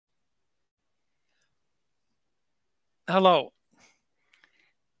Hello,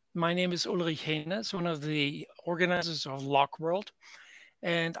 my name is Ulrich Henes, one of the organizers of LogWorld,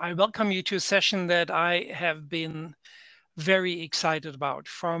 and I welcome you to a session that I have been very excited about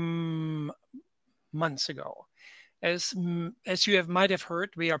from months ago. As you might have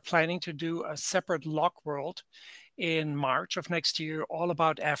heard, we are planning to do a separate LogWorld in March of next year, all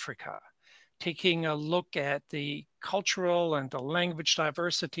about Africa, taking a look at the cultural and the language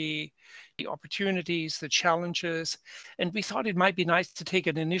diversity, the opportunities, the challenges. And we thought it might be nice to take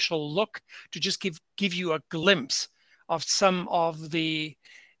an initial look to just give you a glimpse of some of the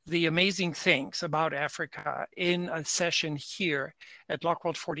amazing things about Africa in a session here at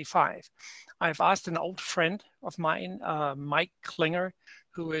LogWorld 45. I've asked an old friend of mine, Mike Klinger,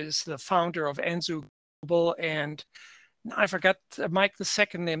 who is the founder of Anzu Global, and I forgot, Mike, the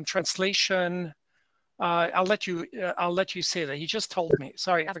second name, translation. I'll let you say that. He just told me.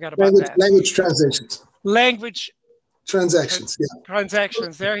 Sorry, I forgot about that. Language transitions. Language transactions. Yeah.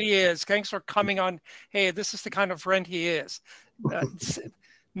 Transactions. There he is. Thanks for coming on. Hey, this is the kind of friend he is.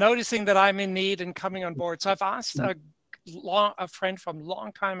 Noticing that I'm in need and coming on board. So I've asked a friend from a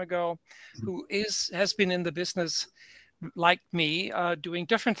long time ago who has been in the business like me, doing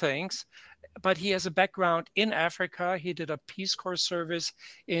different things, but he has a background in Africa. He did a Peace Corps service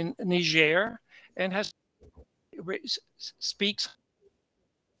in Niger and speaks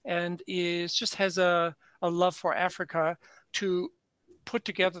and has a love for Africa to put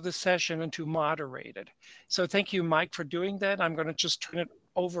together the session and to moderate it. So thank you, Mike, for doing that. I'm going to just turn it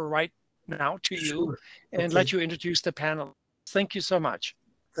over right now to you and let you introduce the panel. Thank you so much.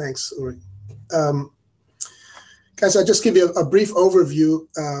 Thanks, Ulrich. Guys, I'll just give you a brief overview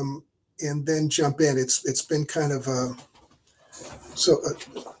and then jump in. It's been kind of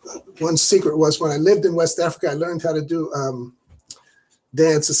one secret was when I lived in West Africa, I learned how to do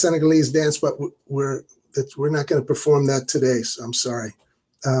dance, a Senegalese dance, but we're not going to perform that today, so I'm sorry.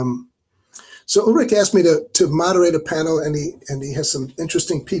 So Ulrich asked me to moderate a panel, and he has some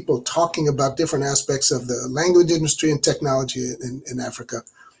interesting people talking about different aspects of the language industry and technology in Africa.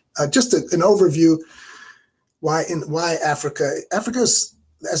 Just an overview. Why Africa? Africa's,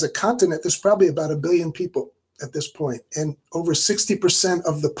 as a continent, there's probably about 1 billion people at this point, and over 60%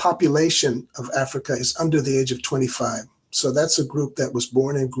 of the population of Africa is under the age of 25. So that's a group that was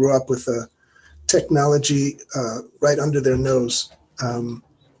born and grew up with technology right under their nose.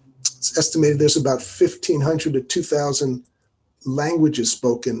 It's estimated there's about 1,500 to 2,000 languages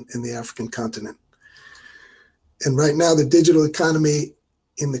spoken in the African continent. And right now, the digital economy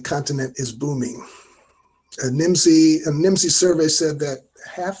in the continent is booming. A NIMSI survey said that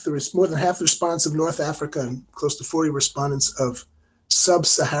more than half the respondents of North Africa and close to 40 respondents of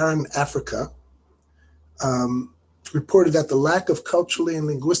sub-Saharan Africa reported that the lack of culturally and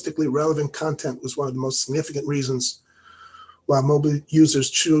linguistically relevant content was one of the most significant reasons why mobile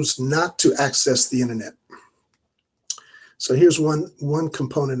users choose not to access the internet. So here's one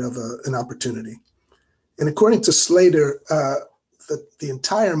component of an opportunity. And according to Slater, the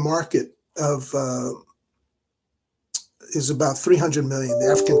entire market is about 300 million, the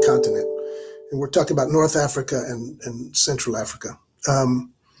African continent. And we're talking about North Africa and Central Africa, and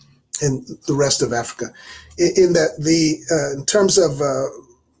the rest of Africa. In terms of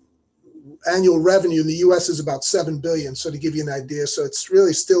annual revenue, the US is about 7 billion. So to give you an idea, so it's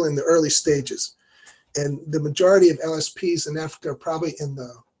really still in the early stages. And the majority of LSPs in Africa are probably in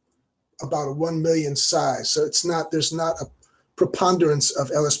about a 1 million size. So there's not a preponderance of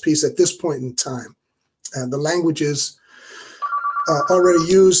LSPs at this point in time. And the languages already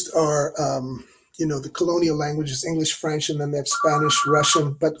used are, the colonial languages, English, French, and then they have Spanish,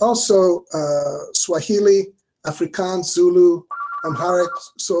 Russian, but also Swahili, Afrikaans, Zulu, Amharic,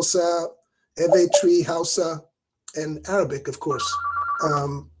 Xhosa, Ewe, Twi, Hausa, and Arabic, of course.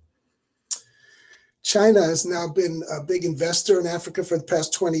 China has now been a big investor in Africa for the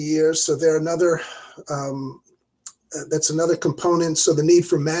past 20 years, so they're that's another component. So the need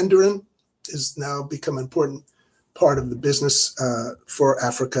for Mandarin has now become an important part of the business for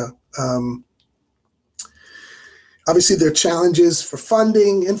Africa. Obviously, there are challenges for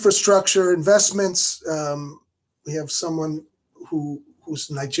funding, infrastructure, investments. We have someone who's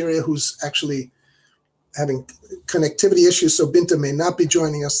in Nigeria who's actually having connectivity issues, so Binta may not be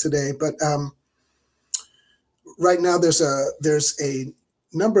joining us today. But right now, there's a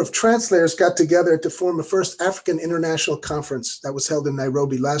number of translators got together to form a first African International Conference that was held in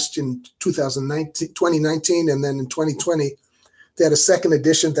Nairobi in 2019, and then in 2020, they had a second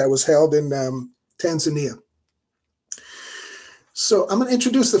edition that was held in Tanzania. So I'm going to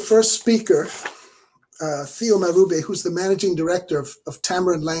introduce the first speaker, Theo Marube, who's the managing director of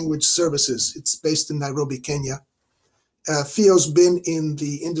Tamarind Language Services. It's based in Nairobi, Kenya. Theo's been in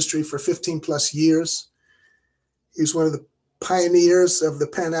the industry for 15 plus years. He's one of the pioneers of the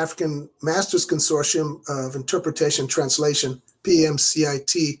Pan-African Masters Consortium of Interpretation Translation,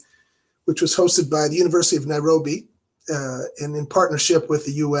 PMCIT, which was hosted by the University of Nairobi and in partnership with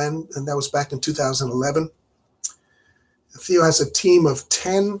the UN, and that was back in 2011. Theo has a team of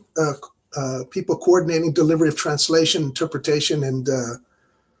 10 people coordinating delivery of translation, interpretation, and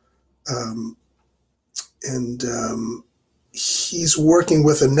he's working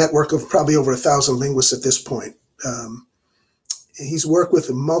with a network of probably over 1,000 linguists at this point. He's worked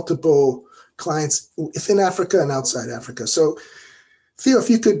with multiple clients within Africa and outside Africa. So, Theo, if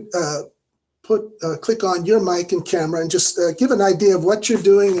you could click on your mic and camera and just give an idea of what you're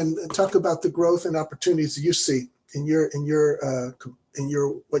doing and talk about the growth and opportunities you see in your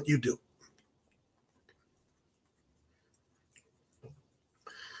what you do.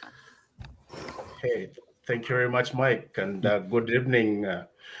 Hey, thank you very much, Mike, and good evening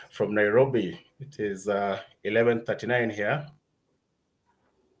from Nairobi. It is 11:39 here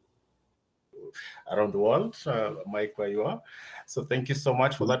around the world, Mike, where you are. So thank you so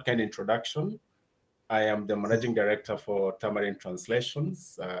much for that kind of introduction. I am the Managing Director for Tamarind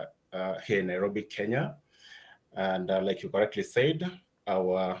Translations here in Nairobi, Kenya. And like you correctly said,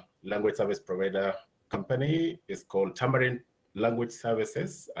 our language service provider company is called Tamarind Language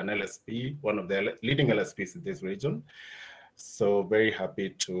Services, an LSP, one of the leading LSPs in this region. So very happy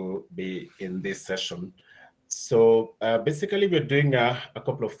to be in this session. So basically, we're doing a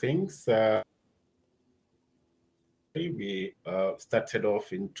couple of things. We started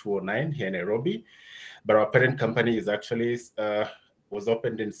off in 2009 here in Nairobi, but our parent company is actually was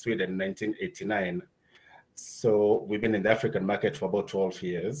opened in Sweden in 1989. So we've been in the African market for about 12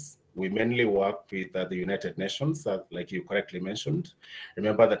 years. We mainly work with the United Nations, like you correctly mentioned.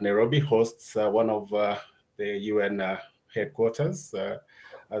 Remember that Nairobi hosts one of the UN headquarters,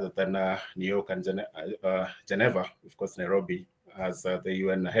 other than New York and Geneva. Of course, Nairobi has the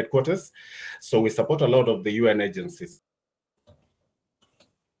UN headquarters. So we support a lot of the UN agencies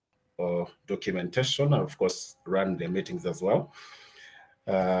for documentation and, of course, run their meetings as well.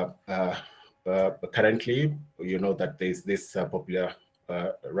 Currently, you know that there's this popular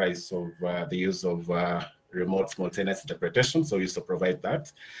rise of the use of remote simultaneous interpretation, so we used to provide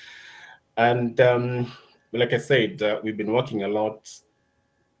that. And like I said, we've been working a lot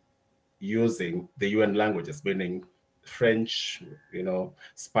using the UN languages, meaning French, you know,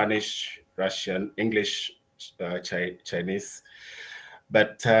 Spanish, Russian, English, Chinese.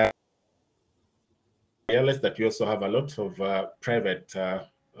 But I realized that we also have a lot of private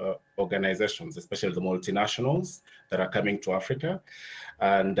organizations, especially the multinationals that are coming to Africa.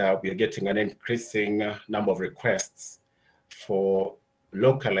 And we are getting an increasing number of requests for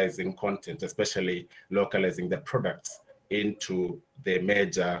localizing content, especially localizing the products into the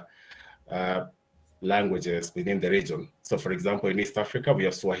major languages within the region. So for example, in East Africa, we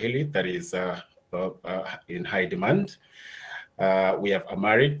have Swahili that is in high demand. We have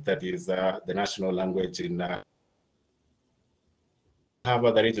Amharic that is the national language in have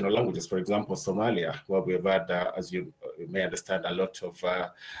other regional languages, for example, Somalia, where we've had, as you may understand, a lot of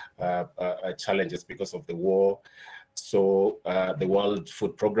challenges because of the war. So the World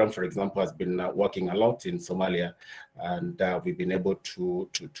Food Program, for example, has been working a lot in Somalia, and we've been able to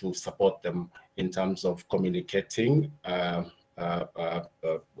support them in terms of communicating,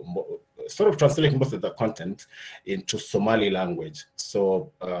 sort of translating most of the content into Somali language.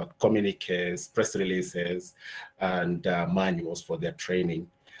 So communiques, press releases, and manuals for their training.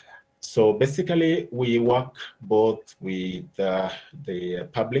 So basically, we work both with the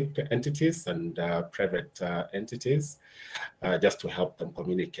public entities and private entities just to help them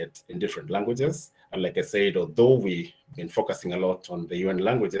communicate in different languages. And like I said, although we've been focusing a lot on the UN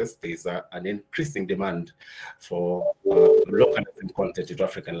languages, there's an increasing demand for localizing content into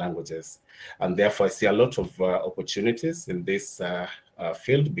African languages. And therefore, I see a lot of opportunities in this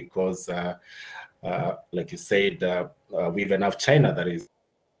field because, like you said, we even have China that is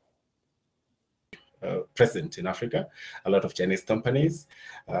present in Africa, a lot of Chinese companies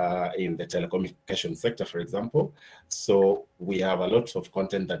in the telecommunication sector, for example. So we have a lot of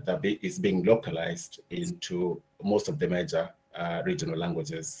content that is being localized into most of the major regional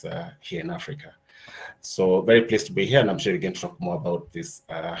languages here in Africa. So very pleased to be here, and I'm sure we can talk more about this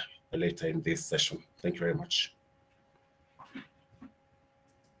later in this session. Thank you very much.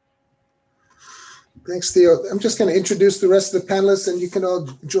 Thanks, Theo. I'm just going to introduce the rest of the panelists, and you can all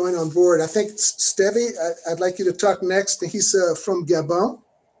join on board. I think Stevie, I'd like you to talk next. He's from Gabon.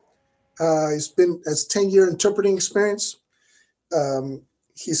 Has 10-year interpreting experience.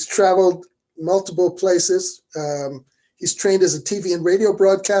 He's traveled multiple places. He's trained as a TV and radio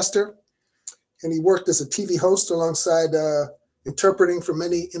broadcaster, and he worked as a TV host alongside interpreting for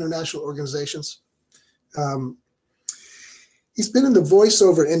many international organizations. He's been in the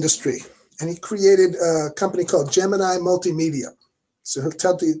voiceover industry, and he created a company called Gemini Multimedia. So he'll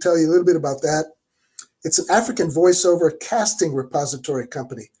tell you a little bit about that. It's an African voiceover casting repository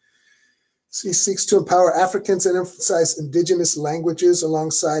company. So he seeks to empower Africans and emphasize indigenous languages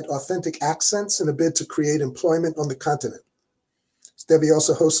alongside authentic accents in a bid to create employment on the continent. Stevie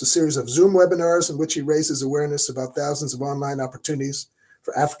also hosts a series of Zoom webinars in which he raises awareness about thousands of online opportunities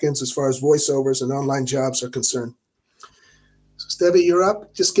for Africans as far as voiceovers and online jobs are concerned. So Stevie, you're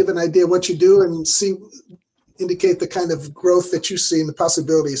up. Just give an idea what you do and indicate the kind of growth that you see and the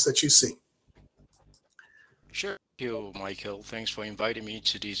possibilities that you see. Sure. Thank you, Michael. Thanks for inviting me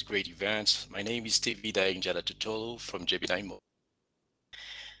to these great events. My name is Stevie Dainjala Tutolo from JB9.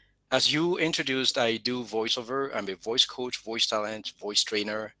 As you introduced, I do voiceover. I'm a voice coach, voice talent, voice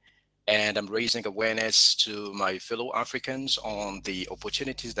trainer, and I'm raising awareness to my fellow Africans on the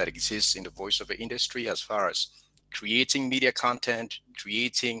opportunities that exist in the voiceover industry as far as creating media content,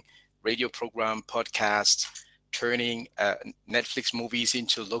 creating radio program, podcasts, turning Netflix movies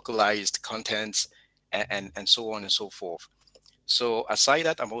into localized contents, and so on and so forth. So aside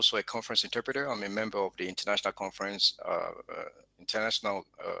that, I'm also a conference interpreter. I'm a member of the International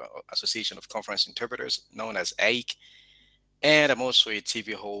Association of Conference Interpreters, known as AIC. And I'm also a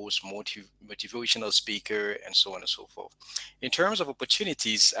TV host, motivational speaker, and so on and so forth. In terms of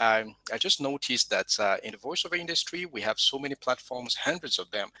opportunities, I just noticed that in the voiceover industry, we have so many platforms, hundreds of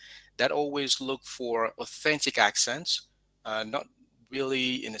them, that always look for authentic accents, not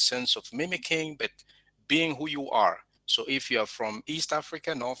really in the sense of mimicking, but being who you are. So if you are from East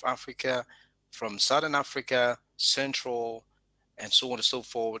Africa, North Africa, from Southern Africa, Central, and so on and so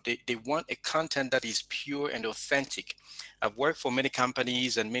forth, they want a content that is pure and authentic. I've worked for many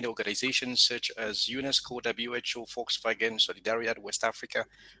companies and many organizations such as UNESCO, WHO, Volkswagen, Solidaridad, West Africa,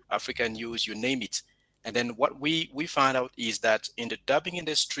 Africa News, you name it. And then what we find out is that in the dubbing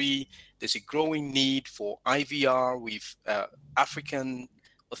industry, there's a growing need for IVR with African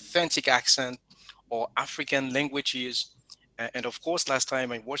authentic accent or African languages. And of course, last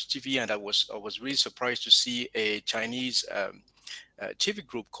time I watched TV, and I was really surprised to see a Chinese TV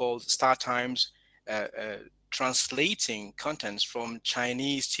group called Star Times translating contents from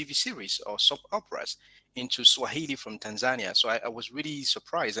Chinese TV series or soap operas into Swahili from Tanzania. So I was really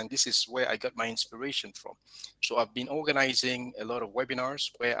surprised, and this is where I got my inspiration from. So I've been organizing a lot of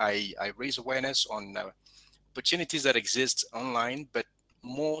webinars where I raise awareness on opportunities that exist online, but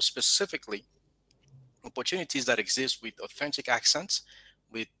more specifically, opportunities that exist with authentic accents,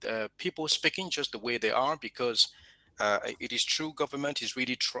 with people speaking just the way they are, because it is true government is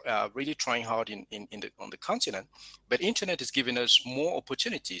really trying hard on the continent, but internet is giving us more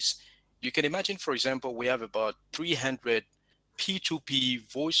opportunities. You can imagine, for example, we have about 300 P2P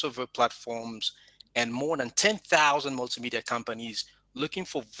voiceover platforms and more than 10,000 multimedia companies looking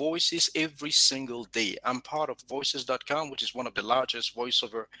for voices every single day. I'm part of voices.com, which is one of the largest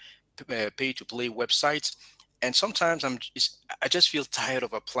voiceover pay-to-play websites. And sometimes I just feel tired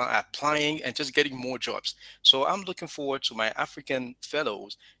of applying and just getting more jobs. So I'm looking forward to my African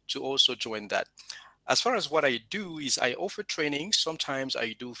fellows to also join that. As far as what I do is I offer training. Sometimes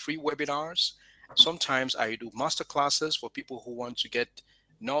I do free webinars. Sometimes I do master classes for people who want to get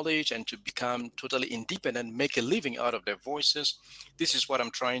knowledge and to become totally independent, make a living out of their voices. This is what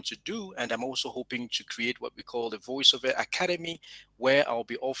I'm trying to do. And I'm also hoping to create what we call the Voiceover Academy, where I'll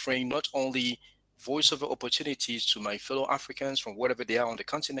be offering not only voiceover opportunities to my fellow Africans from wherever they are on the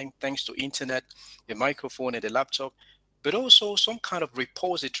continent, thanks to internet, a microphone and a laptop, but also some kind of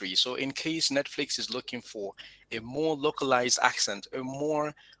repository. So in case Netflix is looking for a more localized accent, a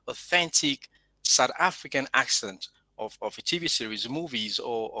more authentic South African accent of a TV series, movies,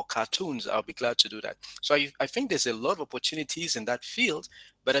 or cartoons, I'll be glad to do that. So I think there's a lot of opportunities in that field,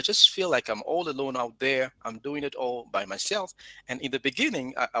 but I just feel like I'm all alone out there. I'm doing it all by myself. And in the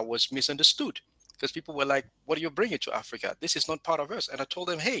beginning, I was misunderstood, because people were like, what are you bringing to Africa? This is not part of us. And I told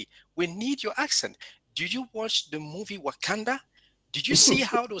them, hey, we need your accent. Did you watch the movie Wakanda? Did you see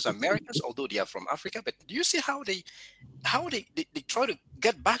how those Americans, although they are from Africa, but do you see how they try to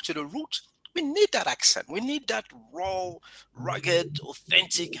get back to the roots? We need that accent. We need that raw, rugged,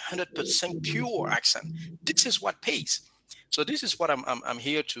 authentic, 100% pure accent. This is what pays. So this is what I'm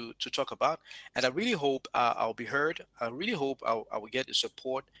here to talk about, and I really hope I'll be heard. I really hope I will get the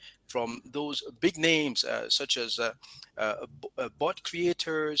support from those big names such as bot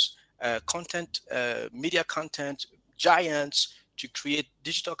creators, content, media content giants, to create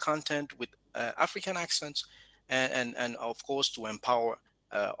digital content with African accents. and of course to empower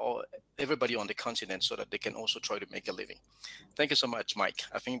everybody on the continent so that they can also try to make a living. Thank you so much, Mike.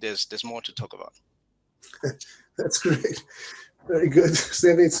 I think there's more to talk about. That's great. Very good,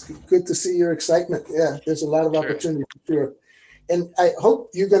 Stevie. It's good to see your excitement. Yeah, there's a lot of opportunity for sure. And I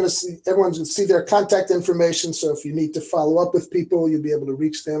hope you're going to see, everyone's going to see their contact information. So if you need to follow up with people, you'll be able to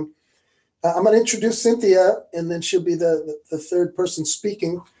reach them. I'm going to introduce Cynthia, and then she'll be the third person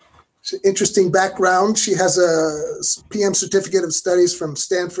speaking. She's an interesting background. She has a PM Certificate of Studies from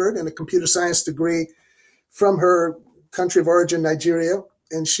Stanford and a computer science degree from her country of origin, Nigeria.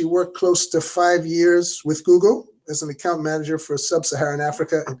 And she worked close to 5 years with Google as an account manager for Sub-Saharan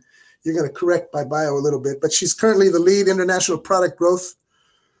Africa. And you're going to correct my bio a little bit, but she's currently the lead international product growth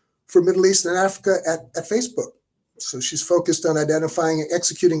for Middle East and Africa at Facebook. So she's focused on identifying and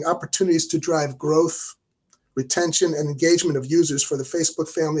executing opportunities to drive growth, retention, and engagement of users for the Facebook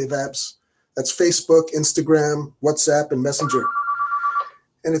family of apps. That's Facebook, Instagram, WhatsApp, and Messenger.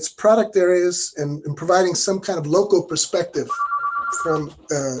 And its product areas and providing some kind of local perspective from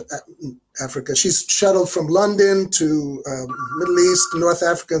Africa. She's shuttled from London to Middle East, North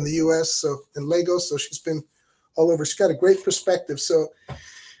Africa, and the US, so in Lagos. So she's been all over. She's got a great perspective. So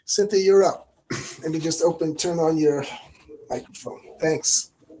Cynthia, you're up. Let me just turn on your microphone.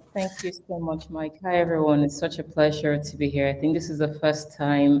 Thanks. Thank you so much, Mike. Hi, everyone. It's such a pleasure to be here. I think this is the first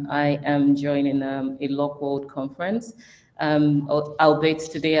time I am joining a LocWorld conference, albeit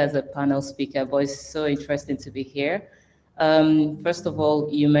today as a panel speaker, but it's so interesting to be here. First of all,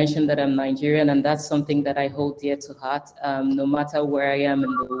 you mentioned that I'm Nigerian, and that's something that I hold dear to heart, no matter where I am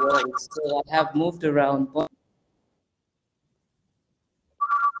in the world. So I have moved around,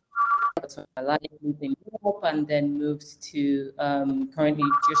 my life moved in Europe, and then moved to currently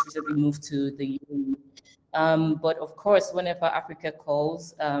just recently moved to the EU. But of course, whenever Africa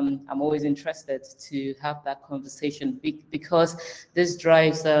calls, I'm always interested to have that conversation because this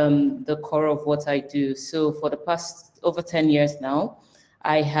drives the core of what I do. So for the past over 10 years now,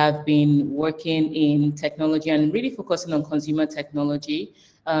 I have been working in technology and really focusing on consumer technology.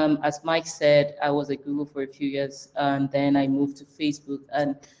 As Mike said, I was at Google for a few years, and then I moved to Facebook,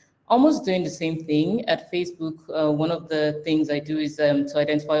 and almost doing the same thing at Facebook. One of the things I do is to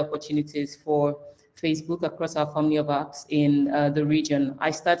identify opportunities for Facebook across our family of apps in the region.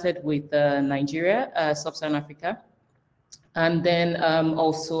 I started with Nigeria, Sub-Saharan Africa, and then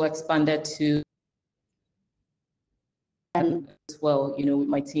also expanded to as well, with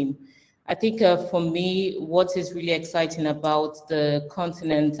my team. I think for me, what is really exciting about the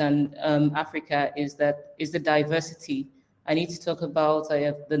continent and Africa is the diversity. I need to talk about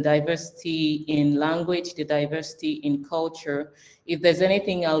the diversity in language, the diversity in culture. If there's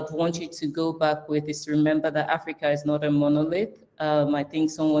anything I would want you to go back with is to remember that Africa is not a monolith. I think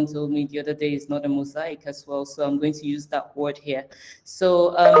someone told me the other day it's not a mosaic as well, so I'm going to use that word here.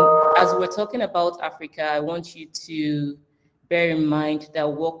 So as we're talking about Africa, I want you to bear in mind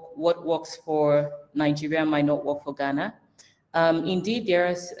that what works for Nigeria might not work for Ghana. Indeed, there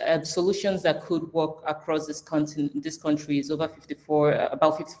are solutions that could work across this continent. This country is over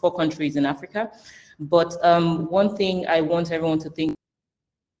about 54 countries in Africa. But one thing I want everyone to think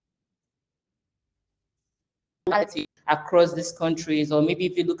across these countries, or maybe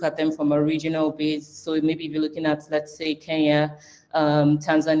if you look at them from a regional base, so maybe if you're looking at, let's say, Kenya,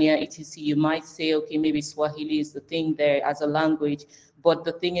 Tanzania, etc., you might say, okay, maybe Swahili is the thing there as a language. But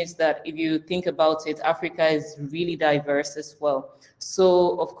the thing is that if you think about it, Africa is really diverse as well.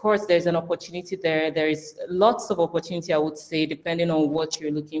 So, of course, there's an opportunity there. There is lots of opportunity, I would say, depending on what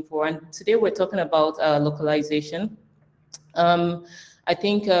you're looking for. And today we're talking about localization. I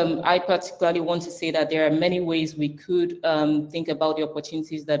think I particularly want to say that there are many ways we could think about the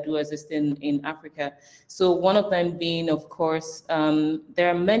opportunities that do exist in Africa. So one of them being, of course, there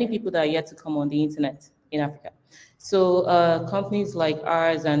are many people that are yet to come on the internet in Africa. So companies like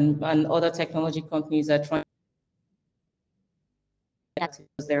ours and other technology companies are trying.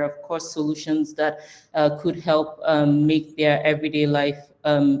 There are, of course, solutions that could help make their everyday life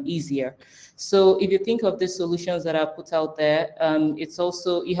easier. So if you think of the solutions that are put out there, it's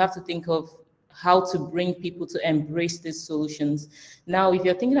also, you have to think of how to bring people to embrace these solutions. Now, if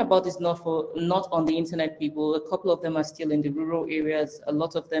you're thinking about this not on the internet people, a couple of them are still in the rural areas. A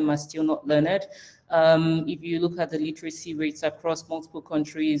lot of them are still not learned. If you look at the literacy rates across multiple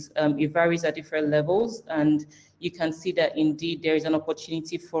countries, it varies at different levels. And you can see that indeed there is an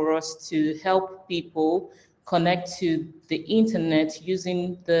opportunity for us to help people connect to the internet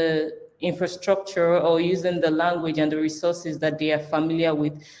using the infrastructure or using the language and the resources that they are familiar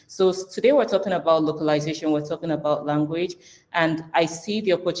with. So today we're talking about localization, we're talking about language, and I see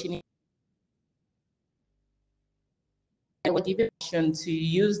the opportunity would give you option to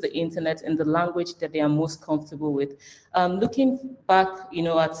use the internet in the language that they are most comfortable with. Looking back,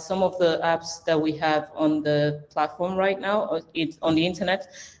 at some of the apps that we have on the platform right now, or it's on the internet,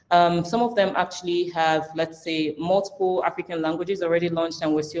 some of them actually have, let's say, multiple African languages already launched,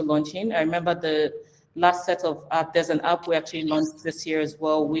 and we're still launching. I remember the last set of app, there's an app we actually launched this year as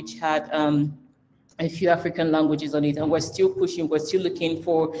well, which had a few African languages on it, and we're still pushing, we're still looking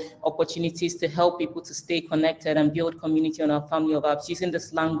for opportunities to help people to stay connected and build community on our family of apps using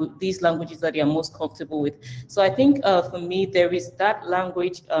these languages that they are most comfortable with. So I think for me, there is that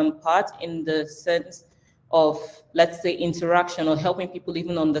language part in the sense of, let's say, interaction or helping people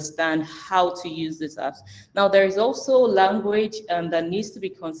even understand how to use these apps. Now, there is also language that needs to be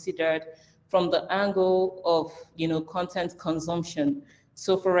considered from the angle of, content consumption.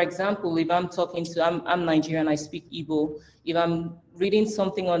 So for example, if I'm talking to, I'm Nigerian, I speak Igbo. If I'm reading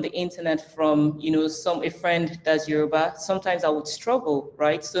something on the internet from, a friend that's Yoruba, sometimes I would struggle,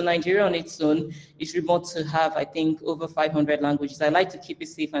 right? So Nigeria on its own is remote to have, I think, over 500 languages. I like to keep it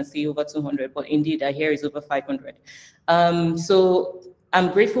safe and say over 200, but indeed I hear it's over 500. So I'm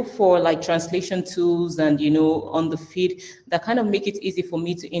grateful for like translation tools and, on the feed that kind of make it easy for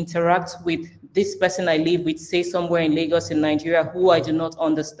me to interact with this person I live with, say somewhere in Lagos in Nigeria, who I do not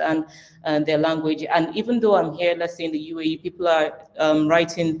understand their language. And even though I'm here, let's say in the UAE, people are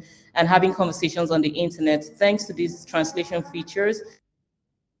writing and having conversations on the internet, thanks to these translation features,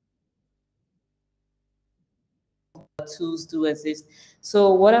 tools do exist.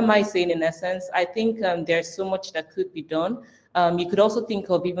 So what am I saying in essence? I think there's so much that could be done. You could also think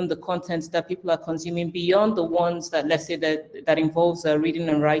of even the content that people are consuming beyond the ones that, let's say, that involves reading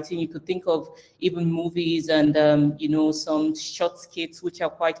and writing. You could think of even movies and, some short skits, which are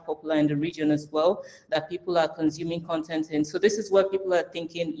quite popular in the region as well, that people are consuming content in. So this is where people are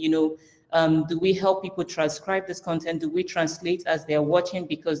thinking, do we help people transcribe this content? Do we translate as they're watching,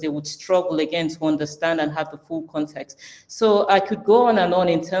 because they would struggle again to understand and have the full context? So I could go on and on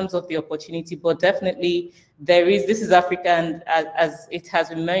in terms of the opportunity, but definitely this is Africa, and as it has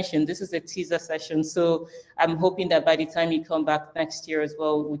been mentioned, this is a teaser session. So I'm hoping that by the time you come back next year as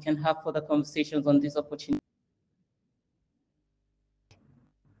well, we can have further conversations on this opportunity.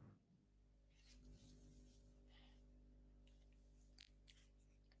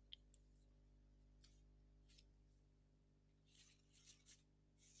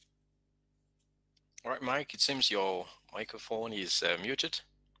 All right, Mike, it seems your microphone is muted.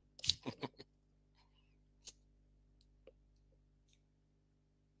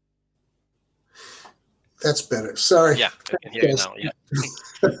 That's better. Sorry. Yeah, I can hear you now. Yeah.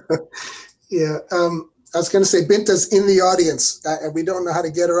 Yeah. I was going to say Binta's in the audience. We don't know how to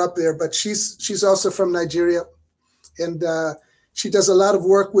get her up there, but she's also from Nigeria, and she does a lot of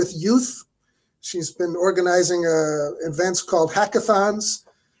work with youth. She's been organizing events called hackathons.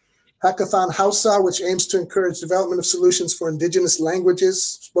 Hackathon Hausa, which aims to encourage development of solutions for indigenous languages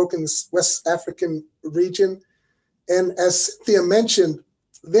spoken in the West African region. And as Thea mentioned,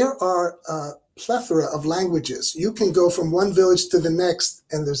 there are a plethora of languages. You can go from one village to the next,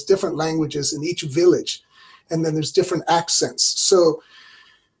 and there's different languages in each village, and then there's different accents. So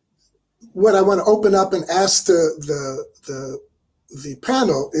what I want to open up and ask the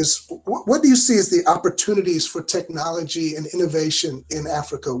panel is, what do you see as the opportunities for technology and innovation in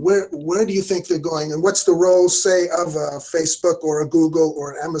Africa? Where do you think they're going? And what's the role, say, of a Facebook or a Google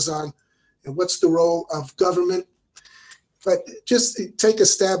or an Amazon? And what's the role of government? But just take a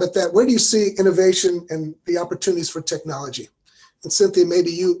stab at that. Where do you see innovation and the opportunities for technology? And Cynthia,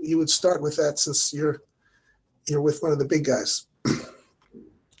 maybe you would start with that, since you're with one of the big guys.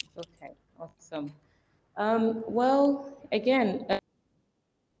 Okay, awesome. Well, again,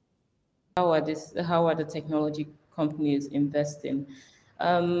 how are the technology companies investing?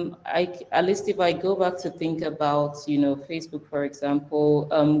 At least if I go back to think about, Facebook, for example,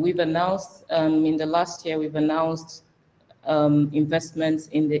 we've announced in the last year, we've announced investments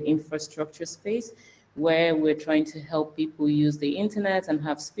in the infrastructure space, where we're trying to help people use the internet and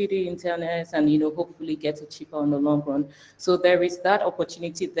have speedy internet and, hopefully get it cheaper on the long run. So there is that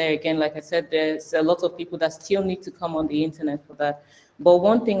opportunity there. Again, like I said, there's a lot of people that still need to come on the internet for that. But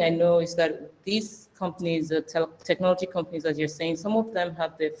one thing I know is that these companies, the technology companies, as you're saying, some of them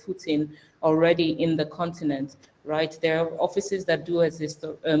have their footing already in the continent, right? There are offices that do exist.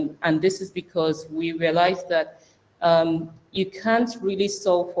 And this is because we realize that you can't really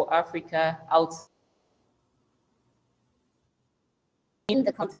solve for Africa outside in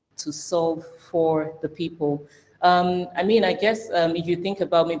the continent to solve for the people. I mean, I guess if you think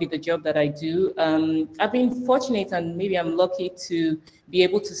about maybe the job that I do, I've been fortunate and maybe I'm lucky to be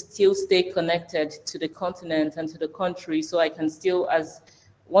able to still stay connected to the continent and to the country. So I can still, as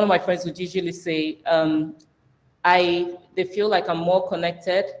one of my friends would usually say, they feel like I'm more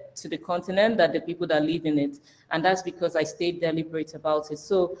connected to the continent than the people that live in it. And that's because I stayed deliberate about it.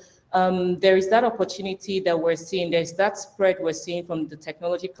 So there is that opportunity that we're seeing. There's that spread we're seeing from the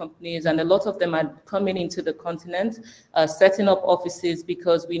technology companies, and a lot of them are coming into the continent, setting up offices,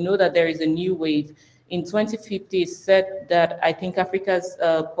 because we know that there is a new wave. In 2050, it's said that I think Africa's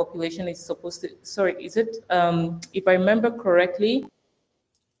population is supposed to, sorry, is it, if I remember correctly,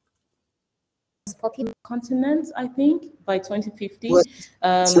 popular continent, I think, by 2050. Well,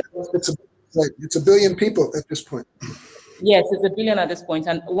 it's a billion people at this point. Yes, it's 1 billion at this point.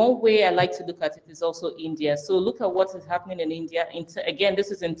 And one way I like to look at it is also India. So look at what is happening in India. Again,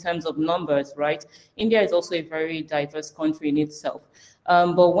 this is in terms of numbers, right? India is also a very diverse country in itself.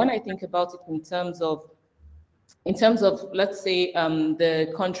 But when I think about it in terms of, let's say,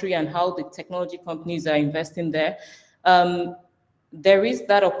 the country and how the technology companies are investing there, there is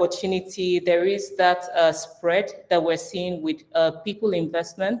that opportunity, there is that spread that we're seeing with people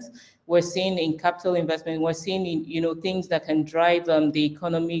investment. We're seeing in capital investment. We're seeing in things that can drive the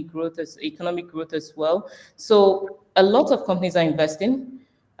economic growth as well. So a lot of companies are investing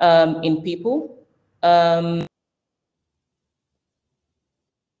in people.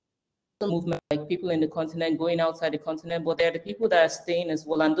 Movement, like people in the continent going outside the continent, but they're the people that are staying as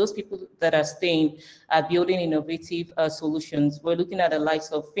well. And those people that are staying are building innovative solutions. We're looking at the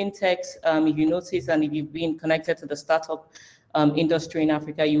likes of fintechs. If you notice, and if you've been connected to the startup industry in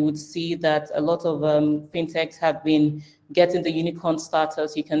Africa, you would see that a lot of fintechs have been getting the unicorn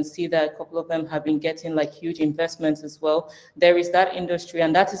status. You can see that a couple of them have been getting like huge investments as well. There is that industry,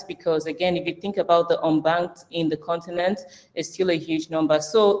 and that is because, again, if you think about the unbanked in the continent, it's still a huge number.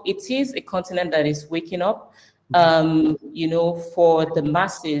 So it is a continent that is waking up, for the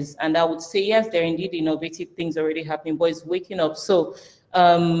masses. And I would say, yes, there are indeed innovative things already happening, but it's waking up. So,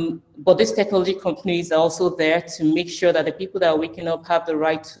 but these technology companies are also there to make sure that the people that are waking up have the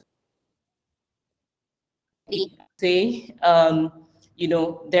right to say,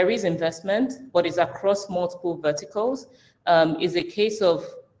 there is investment, but it's across multiple verticals. It's a case of,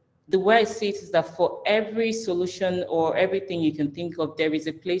 the way I see it is that for every solution or everything you can think of, there is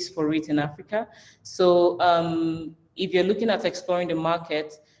a place for it in Africa. So if you're looking at exploring the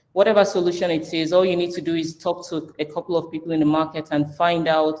market, whatever solution it is, all you need to do is talk to a couple of people in the market and find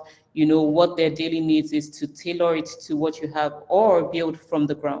out, what their daily needs is, to tailor it to what you have or build from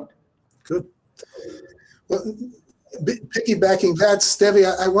the ground. Good. Well, piggybacking that, Stevie,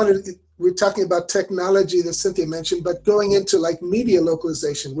 we're talking about technology that Cynthia mentioned, but going into like media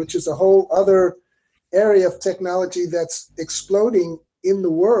localization, which is a whole other area of technology that's exploding in the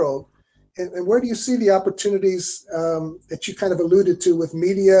world. And where do you see the opportunities that you kind of alluded to with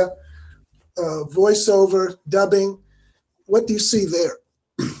media, voiceover, dubbing? What do you see there?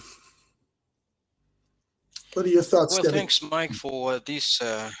 What are your thoughts, Well, Stevie? thanks, Mike, for this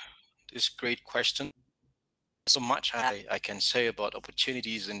great question. So much I can say about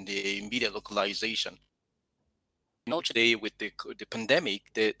opportunities in the media localization. Today with the pandemic,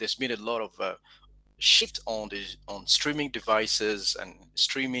 there's been a lot of shift on streaming devices and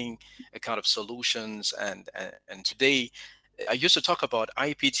streaming kind of solutions. And today, I used to talk about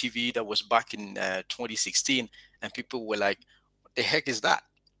IPTV that was back in 2016, and people were like, "What the heck is that?"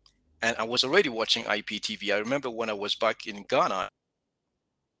 And I was already watching IPTV. I remember when I was back in Ghana,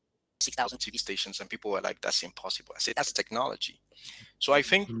 6,000 TV stations, and people were like, "That's impossible." I said, "That's technology." So I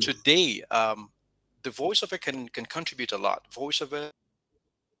think today, the voiceover can contribute a lot. Voiceover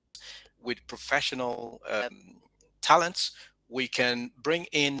with professional talents, we can bring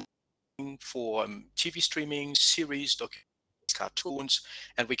in for TV streaming, series, documentaries, cartoons,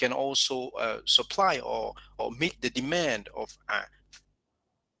 and we can also supply or meet the demand of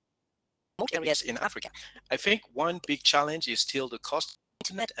most areas in Africa. I think one big challenge is still the cost of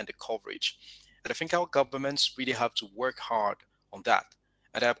internet and the coverage. And I think our governments really have to work hard on that.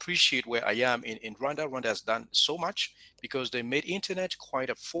 And I appreciate where I am in Rwanda. Rwanda has done so much because they made internet quite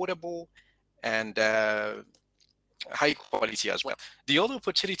affordable and high quality as well. The other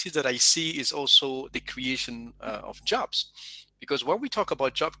opportunities that I see is also the creation of jobs. Because when we talk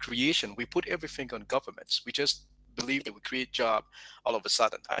about job creation, we put everything on governments. We just believe that we create job all of a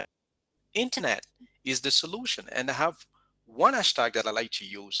sudden. Internet is the solution. And I have one hashtag that I like to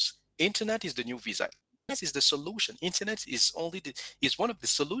use. Internet is the new visa. Internet is the solution. Internet is one of the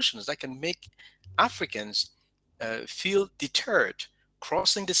solutions that can make Africans feel deterred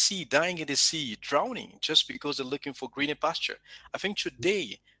crossing the sea, dying in the sea, drowning just because they're looking for greener pasture. I think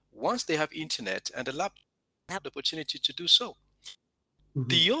today, once they have internet and the laptop, they have the opportunity to do so.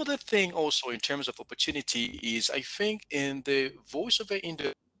 The other thing also in terms of opportunity is, I think in the voiceover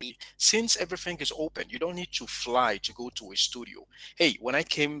industry, since everything is open, you don't need to fly to go to a studio. Hey, when I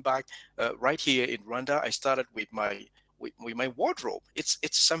came back right here in Rwanda, I started with my wardrobe.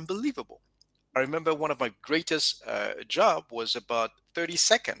 It's unbelievable. I remember one of my greatest job was about 30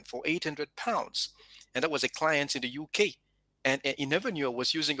 seconds for 800 pounds. And that was a client in the UK. And he never knew I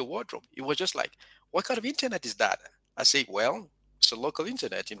was using a wardrobe. It was just like, what kind of internet is that? I say, well, it's a local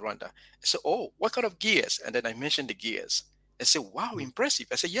internet in Rwanda. I said, oh, what kind of gears? And then I mentioned the gears. I said, wow, impressive.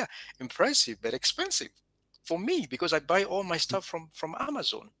 I said, yeah, impressive, but expensive for me because I buy all my stuff from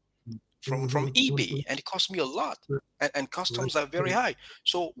Amazon, from eBay, and it costs me a lot. And customs are very high.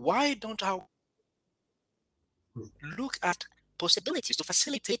 So why don't I look at possibilities to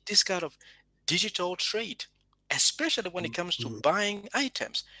facilitate this kind of digital trade, especially when it comes to buying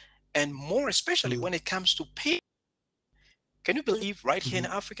items, and more especially when it comes to pay? Can you believe right here in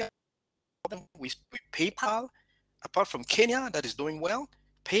Africa, with PayPal, apart from Kenya that is doing well,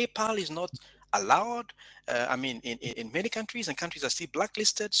 PayPal is not allowed. I mean, in many countries, and countries are still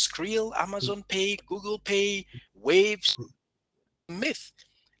blacklisted. Skrill, Amazon Pay, Google Pay, Waves, myth.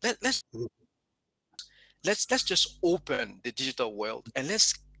 Let's just open the digital world and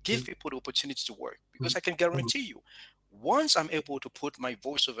let's give people the opportunity to work, because I can guarantee you, once I'm able to put my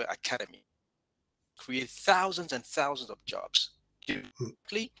voiceover academy, create thousands and thousands of jobs,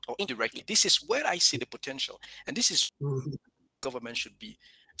 directly or indirectly. This is where I see the potential, and this is government should be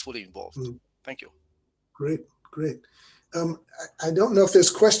fully involved. Thank you. Great. I don't know if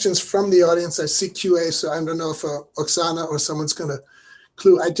there's questions from the audience. I see QA, so I don't know if Oksana or someone's going to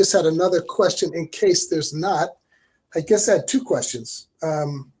clue. I just had another question in case there's not. I guess I had two questions.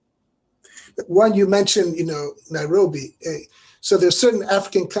 One, you mentioned, Nairobi. So there's certain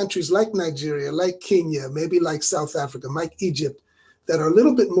African countries like Nigeria, like Kenya, maybe like South Africa, like Egypt, that are a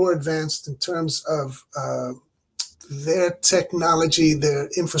little bit more advanced in terms of their technology, their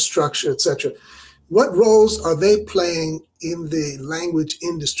infrastructure, etc. What roles are they playing in the language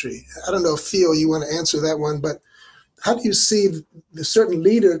industry? I don't know, Theo, you want to answer that one, but how do you see the certain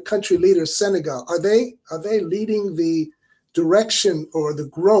country leader, Senegal? Are they leading the direction or the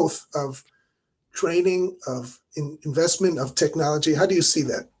growth of training, of investment, of technology? How do you see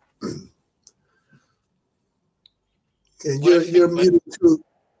that? And you're muted too.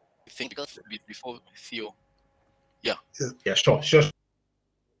 I think because before Theo. Yeah, sure.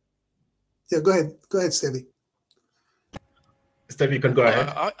 Yeah, go ahead, Stevie. Stevie, you can go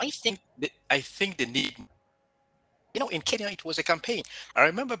ahead. I think the need. In Kenya, it was a campaign. I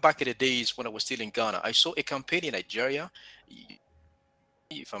remember back in the days when I was still in Ghana, I saw a campaign in Nigeria,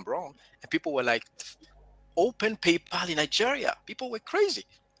 if I'm wrong, and people were like, open PayPal in Nigeria. People were crazy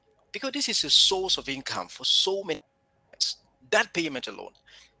because this is a source of income for so many. That payment alone.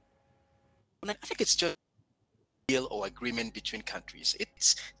 And I think it's just a deal or agreement between countries.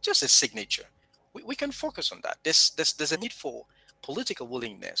 It's just a signature. We can focus on that. There's a need for political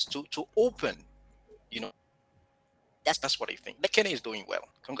willingness to open, That's what I think. But Kenya is doing well.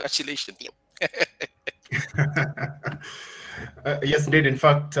 Congratulations, Theo. Yes, indeed. In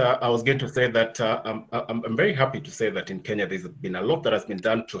fact, I was going to say that I'm very happy to say that in Kenya, there's been a lot that has been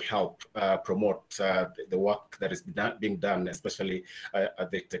done to help promote the work that is being done, especially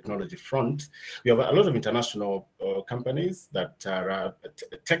at the technology front. We have a lot of international companies that are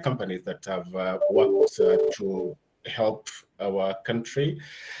tech companies that have worked to help our country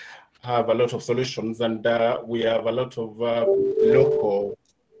have a lot of solutions, and we have a lot of local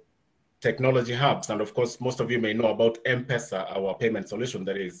technology hubs. And of course, most of you may know about M-Pesa, our payment solution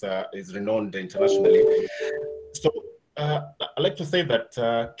that is renowned internationally. So I'd like to say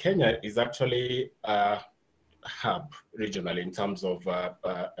that Kenya is actually a hub regionally in terms of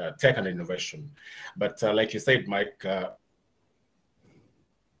tech and innovation. But like you said, Mike,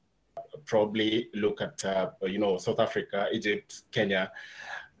 probably look at South Africa, Egypt, Kenya,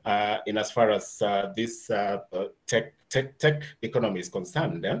 in as far as this tech economy is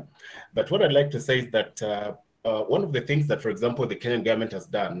concerned. But what I'd like to say is that one of the things that, for example, the Kenyan government has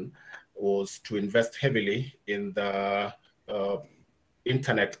done was to invest heavily in the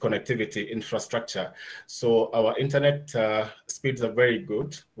internet connectivity infrastructure. So our internet speeds are very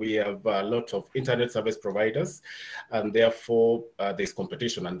good. We have a lot of internet service providers, and therefore there's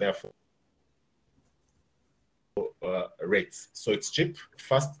competition, and therefore rates. So it's cheap,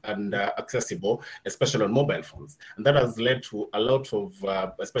 fast, and accessible, especially on mobile phones. And that has led to a lot of,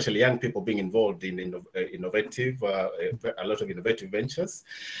 especially young people, being involved in a lot of innovative ventures.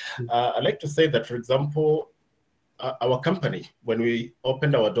 I'd like to say that, for example, our company, when we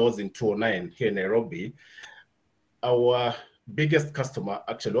opened our doors in 2009 here in Nairobi, our biggest customer,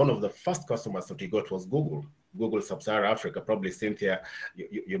 actually one of the first customers that we got, was Google Sub-Saharan Africa. Probably, Cynthia,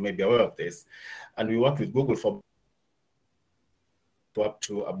 you may be aware of this. And we worked with Google for up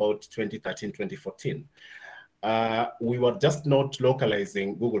to about 2013, 2014. We were just not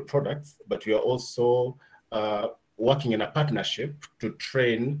localizing Google products, but we are also working in a partnership to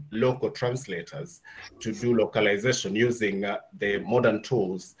train local translators to do localization using the modern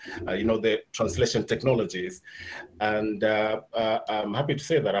tools, the translation technologies. And I'm happy to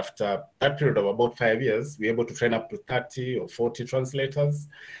say that after that period of about 5 years, we're able to train up to 30 or 40 translators.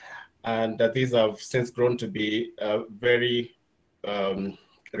 And these have since grown to be very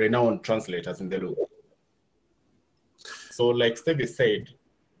renowned translators in the loop. So like Stevie said,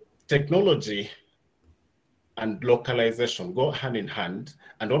 technology and localization go hand in hand.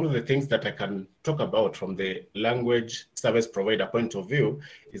 And one of the things that I can talk about from the language service provider point of view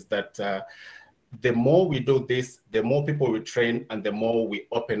is that the more we do this, the more people we train, and the more we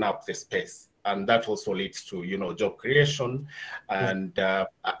open up the space. And that also leads to, job creation. And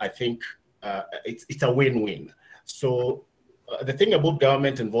I think it's a win-win. So the thing about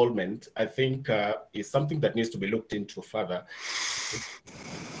government involvement, I think, is something that needs to be looked into further.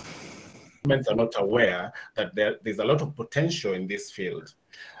 Governments are not aware that there's a lot of potential in this field.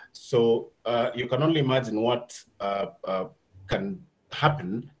 So you can only imagine what can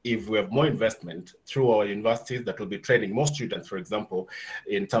happen if we have more investment through our universities that will be training more students, for example,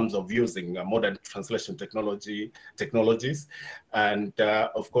 in terms of using modern translation technologies, and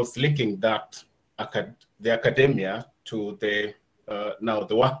of course linking that the academia to the now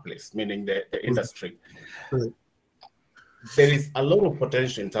the workplace, meaning the industry. Right. There is a lot of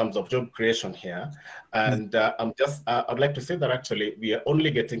potential in terms of job creation here, and I'd like to say that actually we are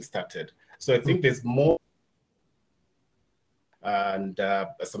only getting started. So I think there's more and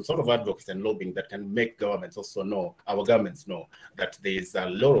some sort of advocacy and lobbying that can make governments also know, our governments know, that there is a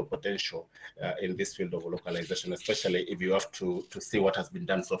lot of potential in this field of localization, especially if you have to see what has been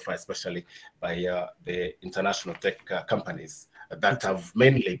done so far, especially by the international tech companies that have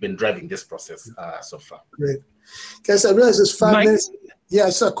mainly been driving this process so far. Great. Guys, I realize there's 5 minutes. Yeah,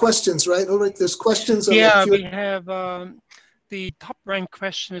 I saw questions, right? All right, there's questions. Yeah, we have the top-ranked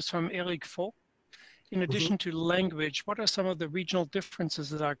question is from Eric Folk. In addition to language, what are some of the regional differences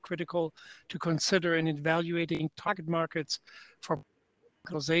that are critical to consider in evaluating target markets for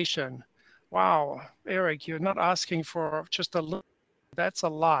localization? Wow, Eric, you're not asking for just a little, that's a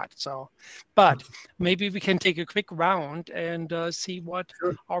lot. So, but maybe we can take a quick round and see what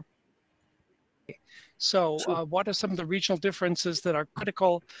our. So, what are some of the regional differences that are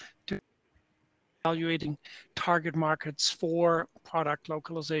critical to evaluating target markets for product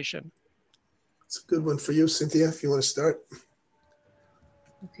localization? It's a good one for you, Cynthia, if you want to start.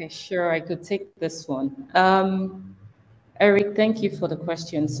 Okay, sure, I could take this one. Eric, thank you for the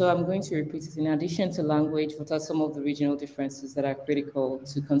question. So I'm going to repeat it. In addition to language, what are some of the regional differences that are critical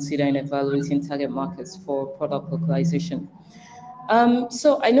to consider in evaluating target markets for product localization?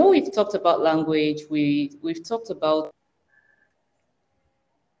 So I know we've talked about language, we've talked about,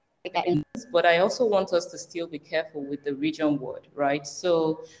 but I also want us to still be careful with the region word, right?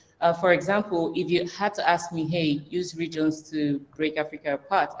 So for example, if you had to ask me, hey, use regions to break Africa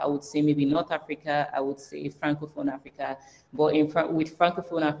apart, I would say maybe North Africa, I would say Francophone Africa, but with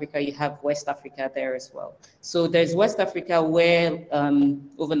Francophone Africa, you have West Africa there as well. So there's West Africa where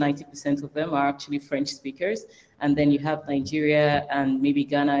over 90% of them are actually French speakers, and then you have Nigeria and maybe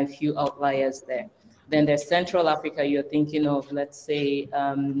Ghana, a few outliers there. Then there's Central Africa, you're thinking of, let's say,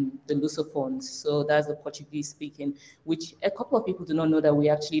 the Lusophones. So that's the Portuguese speaking, which a couple of people do not know that we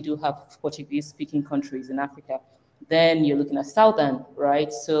actually do have Portuguese speaking countries in Africa. Then you're looking at Southern,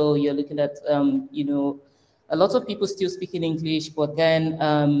 right? So you're looking at, a lot of people still speaking English, but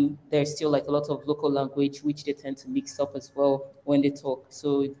then there's still like a lot of local language, which they tend to mix up as well when they talk.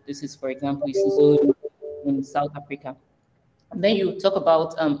 So this is, for example, isiZulu in South Africa. And then you talk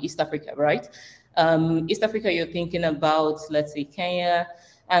about East Africa, right? East Africa, you're thinking about, let's say, Kenya,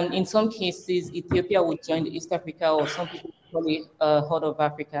 and in some cases, Ethiopia would join the East Africa, or some people call it Horn of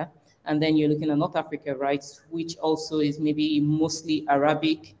Africa. And then you're looking at North Africa, right, which also is maybe mostly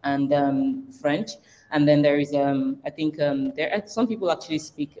Arabic and French. And then there is, I think, there are some people actually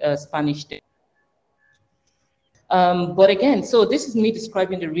speak Spanish there. But again, so this is me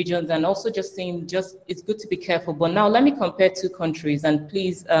describing the regions and also just saying, it's good to be careful. But now let me compare two countries, and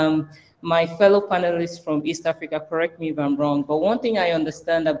please, my fellow panelists from East Africa, correct me if I'm wrong. But one thing I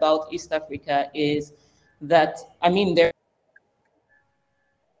understand about East Africa is that, I mean,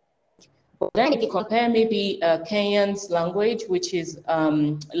 but then if you compare maybe Kenyan's language, which is,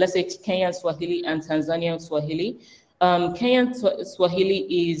 let's say Kenyan Swahili and Tanzanian Swahili, Kenyan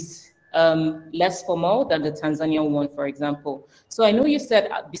Swahili is less formal than the Tanzanian one, for example. So I know you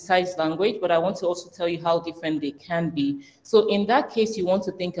said besides language, but I want to also tell you how different they can be. So in that case, you want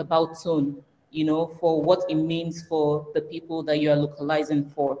to think about tone, you know, for what it means for the people that you are localizing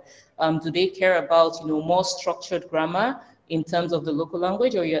for. Do they care about, you know, more structured grammar in terms of the local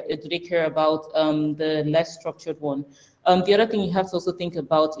language, or do they care about the less structured one? The other thing you have to also think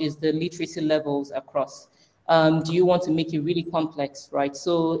about is the literacy levels across. Do you want to make it really complex, right?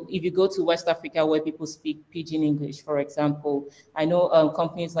 So if you go to West Africa where people speak Pidgin English, for example, I know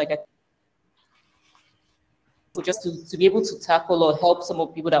companies like just to be able to tackle or help some of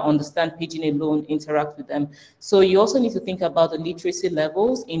the people that understand Pidgin alone interact with them. So you also need to think about the literacy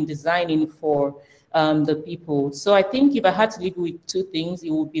levels in designing for the people. So I think if I had to leave with two things, it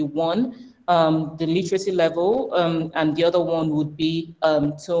would be one, the literacy level, and the other one would be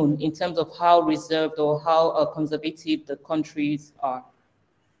tone in terms of how reserved or how conservative the countries are.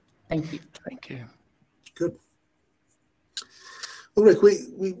 Thank you. Thank you. Good. Ulrich,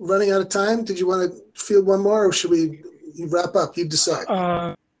 we running out of time. Did you want to field one more, or should we wrap up? You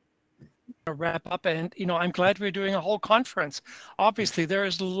decide. Wrap up, and you know, I'm glad we're doing a whole conference. Obviously there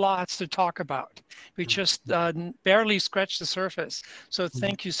is lots to talk about. We just barely scratched the surface, so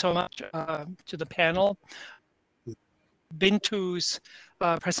thank you so much to the panel. Bintu's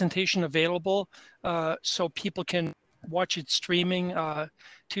presentation available so people can watch it streaming.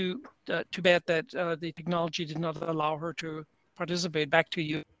 Too bad that the technology did not allow her to participate. Back to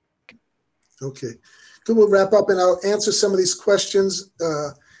you. Okay, good. We'll wrap up, and I'll answer some of these questions.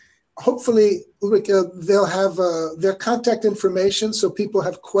 Hopefully, Ulrike, they'll have their contact information, so people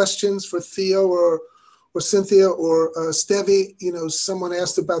have questions for Theo or Cynthia or Stevi. You know, someone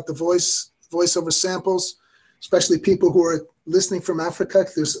asked about the voiceover samples, especially people who are listening from Africa.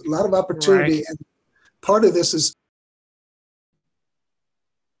 There's a lot of opportunity, right. And part of this is